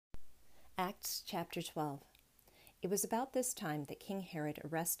Acts chapter 12. It was about this time that King Herod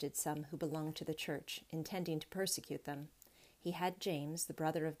arrested some who belonged to the church, intending to persecute them. He had James, the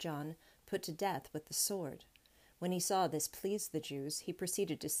brother of John, put to death with the sword. When he saw this pleased the Jews, he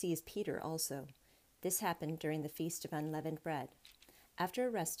proceeded to seize Peter also. This happened during the Feast of Unleavened Bread. After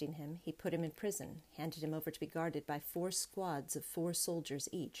arresting him, he put him in prison, handed him over to be guarded by 4 squads of 4 soldiers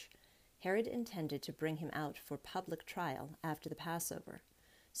each. Herod intended to bring him out for public trial after the Passover.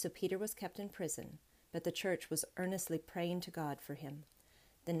 So Peter was kept in prison, but the church was earnestly praying to God for him.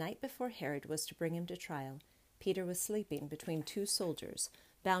 The night before Herod was to bring him to trial, Peter was sleeping between 2 soldiers,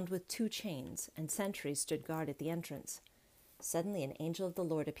 bound with 2 chains, and sentries stood guard at the entrance. Suddenly an angel of the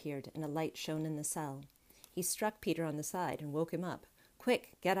Lord appeared, and a light shone in the cell. He struck Peter on the side and woke him up.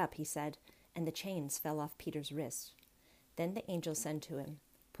 "Quick, get up," he said, and the chains fell off Peter's wrists. Then the angel said to him,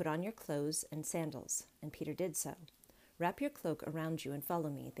 "Put on your clothes and sandals," and Peter did so. "Wrap your cloak around you and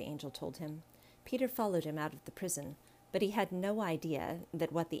follow me," the angel told him. Peter followed him out of the prison, but he had no idea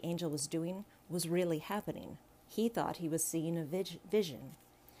that what the angel was doing was really happening. He thought he was seeing a vision.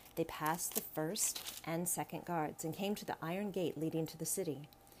 They passed the first and second guards and came to the iron gate leading to the city.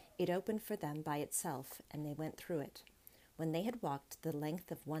 It opened for them by itself, and they went through it. When they had walked the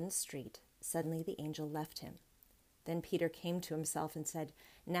length of one street, suddenly the angel left him. Then Peter came to himself and said,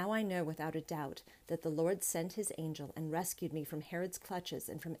 "Now I know without a doubt that the Lord sent his angel and rescued me from Herod's clutches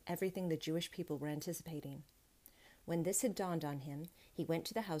and from everything the Jewish people were anticipating." When this had dawned on him, he went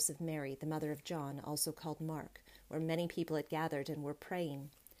to the house of Mary, the mother of John, also called Mark, where many people had gathered and were praying.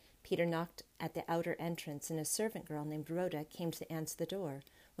 Peter knocked at the outer entrance, and a servant girl named Rhoda came to answer the door.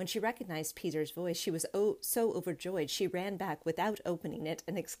 When she recognized Peter's voice, she was so overjoyed she ran back without opening it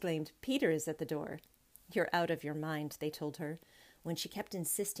and exclaimed, "Peter is at the door." "You're out of your mind," they told her. When she kept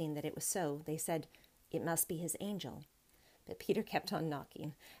insisting that it was so, they said, "It must be his angel." But Peter kept on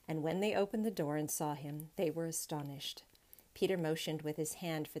knocking, and when they opened the door and saw him, they were astonished. Peter motioned with his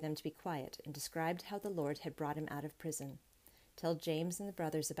hand for them to be quiet and described how the Lord had brought him out of prison. "Tell James and the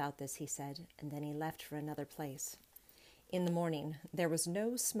brothers about this," he said, and then he left for another place. In the morning, there was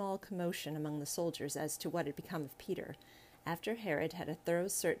no small commotion among the soldiers as to what had become of Peter. After Herod had a thorough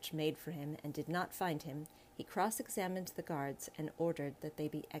search made for him and did not find him, he cross-examined the guards and ordered that they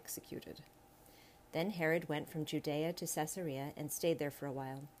be executed. Then Herod went from Judea to Caesarea and stayed there for a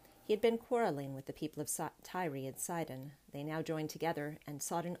while. He had been quarreling with the people of Tyre and Sidon. They now joined together and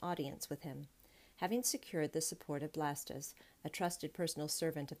sought an audience with him. Having secured the support of Blastus, a trusted personal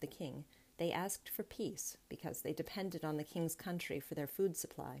servant of the king, they asked for peace because they depended on the king's country for their food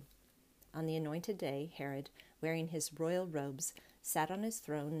supply. On the anointed day, Herod, wearing his royal robes, sat on his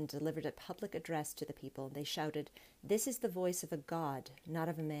throne and delivered a public address to the people. They shouted, "This is the voice of a god, not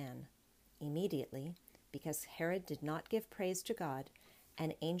of a man." Immediately, because Herod did not give praise to God,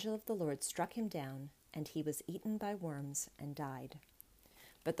 an angel of the Lord struck him down, and he was eaten by worms and died.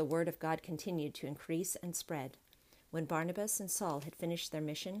 But the word of God continued to increase and spread. When Barnabas and Saul had finished their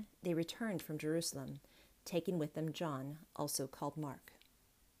mission, they returned from Jerusalem, taking with them John, also called Mark.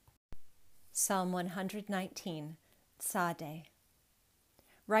 Psalm 119, Tzadeh.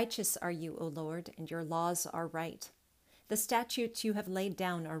 Righteous are you, O Lord, and your laws are right. The statutes you have laid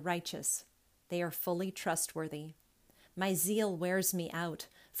down are righteous. They are fully trustworthy. My zeal wears me out,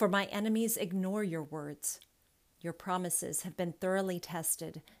 for my enemies ignore your words. Your promises have been thoroughly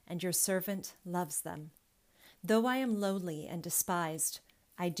tested, and your servant loves them. Though I am lowly and despised,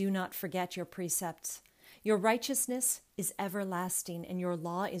 I do not forget your precepts. Your righteousness is everlasting, and your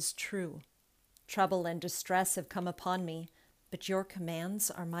law is true. Trouble and distress have come upon me, but your commands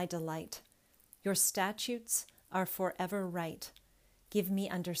are my delight. Your statutes are forever right. Give me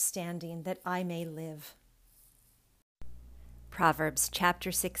understanding that I may live. Proverbs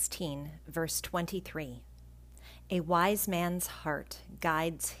chapter 16, verse 23. A wise man's heart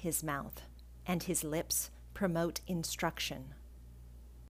guides his mouth, and his lips promote instruction.